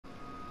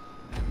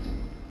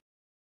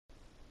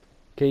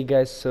Okay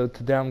guys, so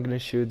today I'm gonna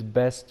show you the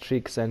best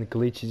tricks and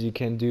glitches you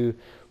can do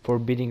for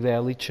beating the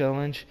Elite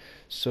challenge.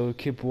 So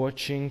keep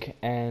watching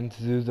and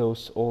do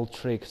those old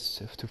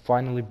tricks to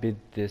finally beat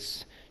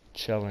this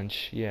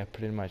challenge. Yeah,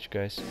 pretty much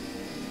guys.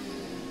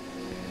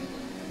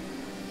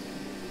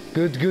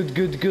 Good,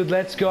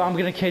 let's go. I'm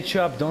gonna catch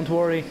you up, don't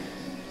worry.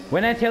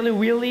 When I tell you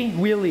wheelie,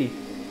 wheelie.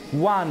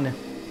 1,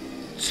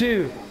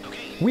 2,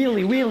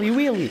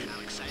 wheelie.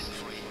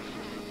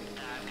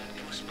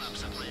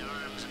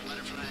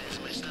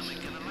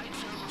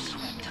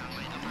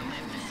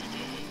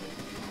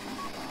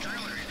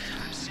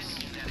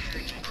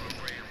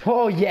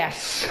 Oh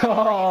yes!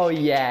 Oh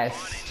yes!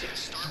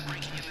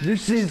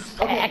 This is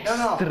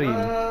extreme!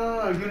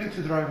 No, you need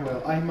to drive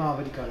well. I'm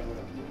very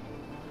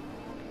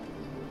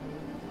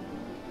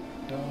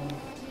well.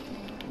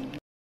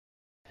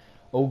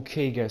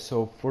 Okay guys,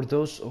 so for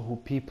those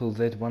people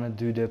that wanna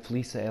do the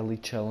Fleeca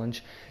Elite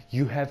challenge,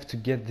 you have to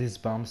get this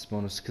bumps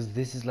bonus, because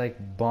this is like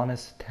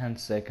bonus 10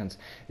 seconds.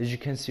 As you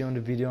can see on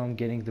the video, I'm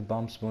getting the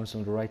bumps bonus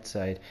on the right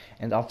side,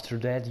 and after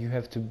that you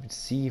have to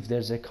see if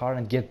there's a car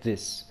and get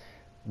this.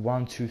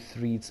 1, 2,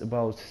 3, it's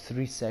about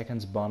 3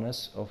 seconds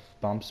bonus of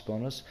bumps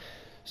bonus.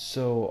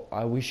 So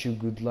I wish you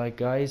good luck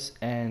guys,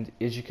 and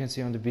as you can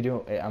see on the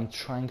video, I'm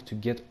trying to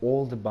get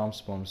all the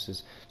bumps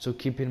bonuses, so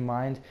keep in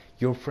mind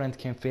your friend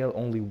can fail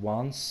only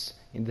once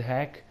in the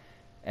hack.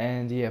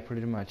 And yeah,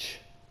 pretty much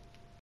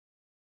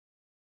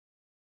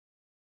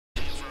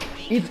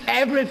it's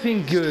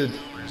everything good.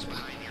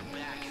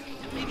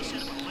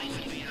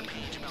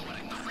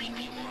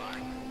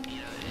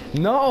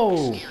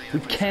 No,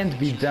 it can't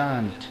be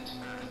done.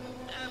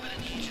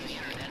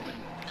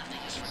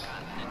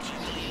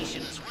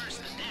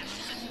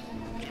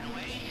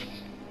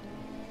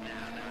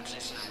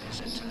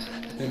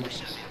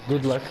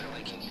 Good luck.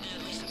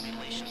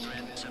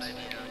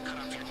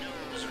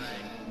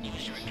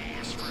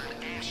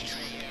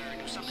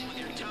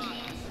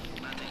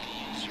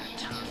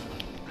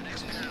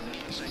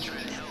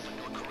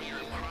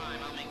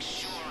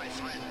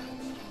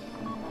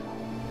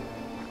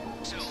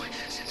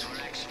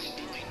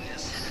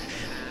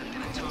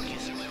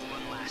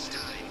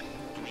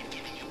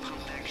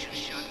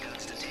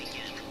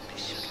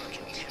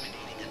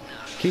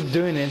 Keep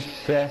doing it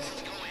fast.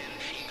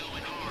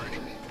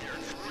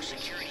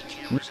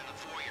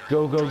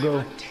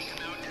 Go.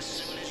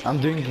 I'm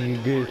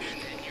doing good.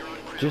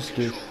 Just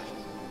do it.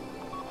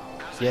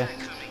 Yeah.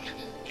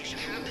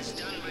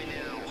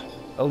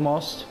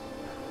 Almost.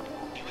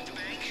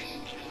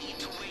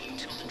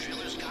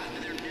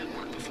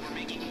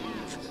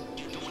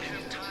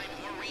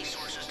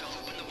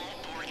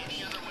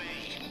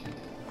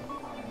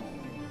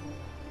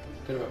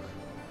 Good luck.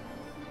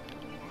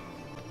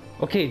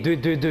 Okay, do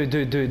it. Okay,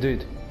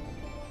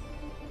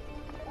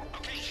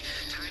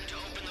 time to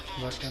open the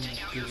vault. Take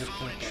out your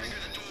phone and trigger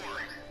the door.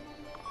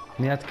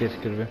 Nihat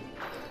kirve.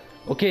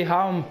 Okay,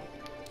 how?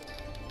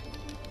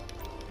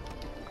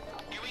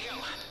 Here we go.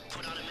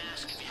 Put on a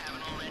mask if you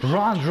haven't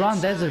already.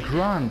 Run, desert,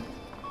 run.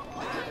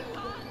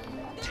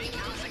 Take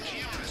out the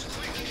cameras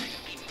quick.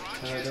 Be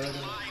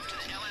broadcasting live to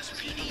the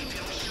LSPD.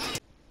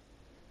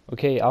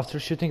 Okay, after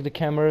shooting the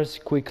cameras,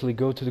 quickly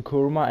go to the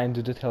Kurma and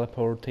do the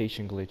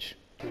teleportation glitch.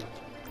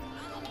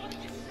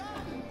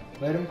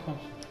 Let him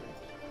concentrate.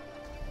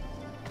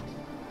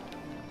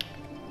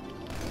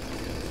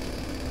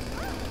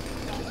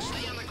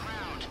 Stay on the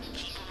ground.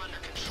 Keep them under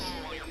control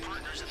while your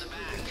partner's in the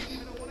back.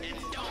 And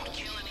don't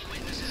kill any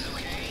witnesses,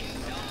 okay?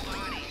 No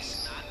bodies.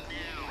 Not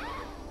now.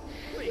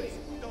 Please,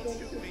 don't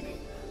shoot me.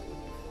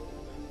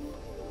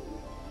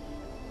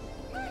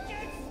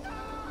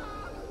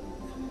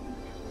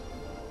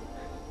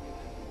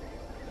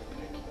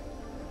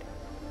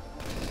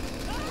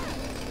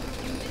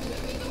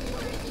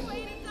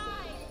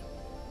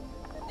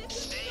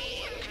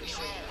 Stay in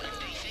control. If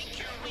they think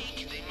you're weak,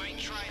 they might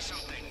try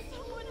something.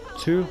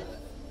 2,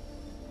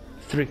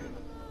 3.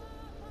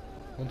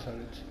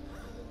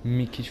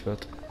 Miki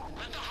świat.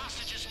 Let the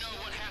hostages know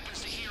what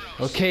happens to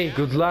heroes. Okay,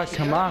 good luck,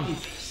 come on.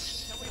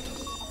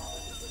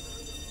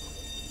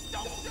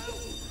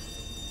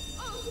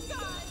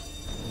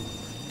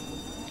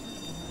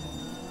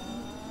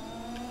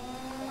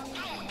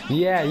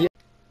 Yeah.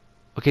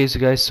 Okay, so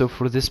guys, so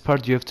for this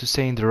part you have to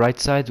stay in the right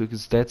side,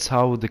 because that's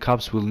how the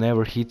cops will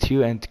never hit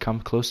you and come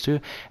close to you,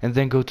 and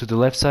then go to the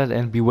left side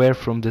and beware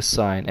from the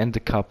sign and the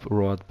cop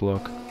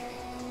roadblock.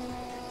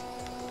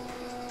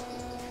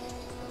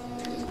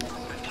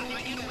 I've got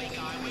my getaway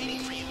guy waiting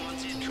for you on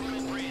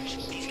Kudr Bridge.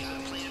 He's got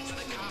a plan for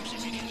the cops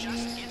if you can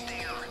just get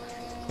there.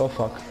 Oh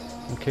fuck,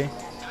 okay.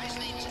 Guy's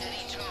name's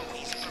EliteTrooper.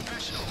 He's a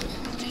professional.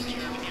 He'll take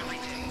care of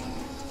everything.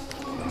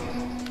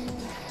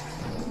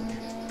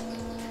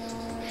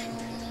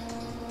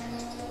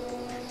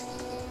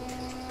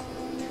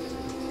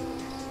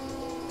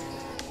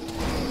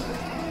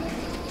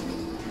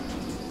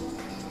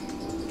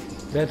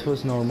 That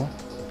was normal.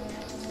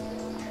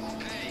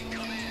 Hey,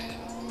 come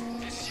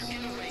in. This is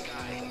your getaway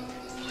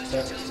guy.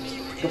 Sir,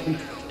 copy.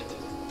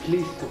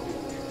 Please copy.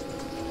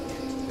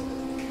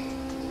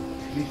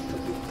 Please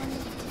copy.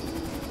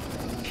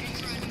 Keep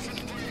driving for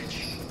the bridge.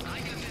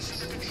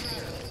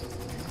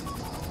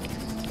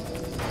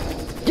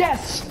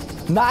 Yes!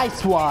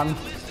 Nice one!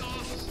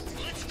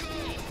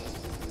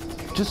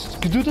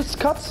 Just do this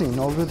cutscene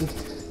over the...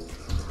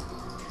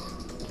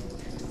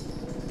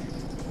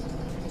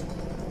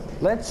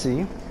 Let's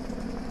see.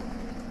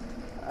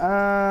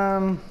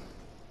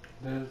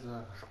 There's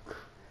a...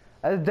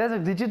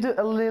 Devfth, did you do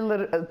a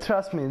little,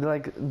 trust me,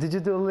 like, did you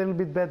do a little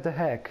bit better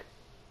hack?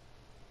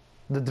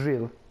 The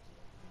drill.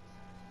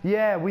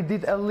 Yeah, we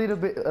did a little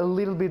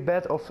bit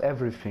bad of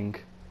everything.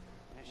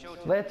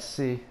 Let's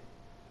see.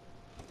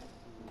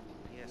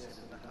 Yes, it's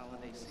the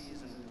holiday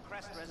season.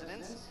 Crest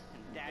residents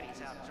and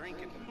daddy's out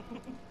drinking.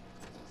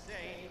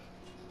 Say,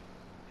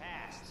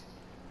 past.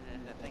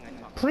 That thing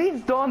I talked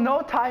Please don't,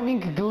 no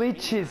timing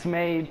glitches,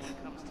 mate.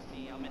 comes to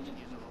me, I'll mention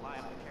you as a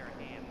reliable pair of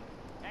hands.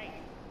 Hey,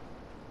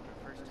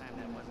 for the first time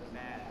that wasn't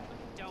bad, but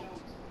don't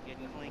get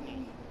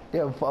clingy.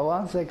 Yeah, for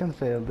 1 second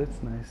failed,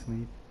 that's nice,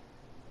 mate.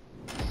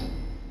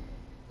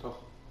 Toch.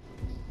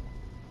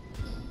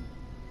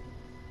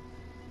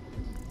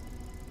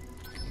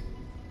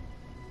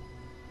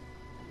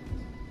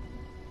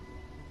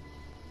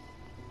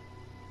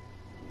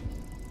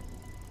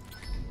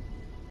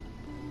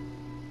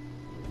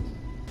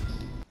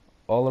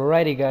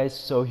 Alrighty guys,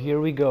 so here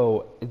we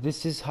go.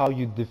 This is how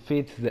you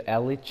defeat the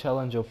Elite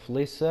Challenge of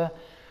Fleeca.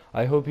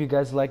 I hope you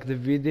guys liked the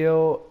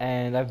video,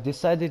 and I've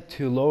decided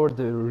to lower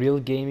the real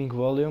gaming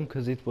volume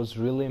because it was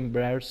really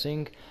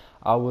embarrassing.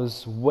 I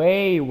was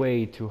way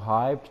too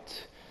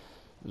hyped,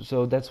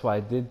 so that's why I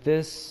did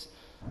this.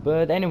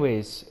 But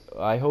anyways,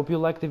 I hope you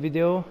liked the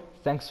video.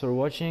 Thanks for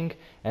watching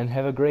and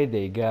have a great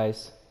day,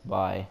 guys.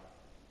 Bye.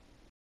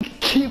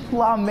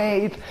 Kifla,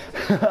 mate.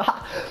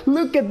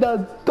 Look at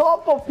the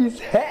top of his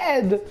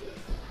head.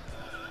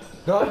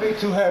 Don't be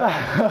too happy.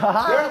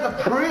 There's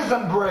a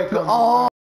prison break on. Oh.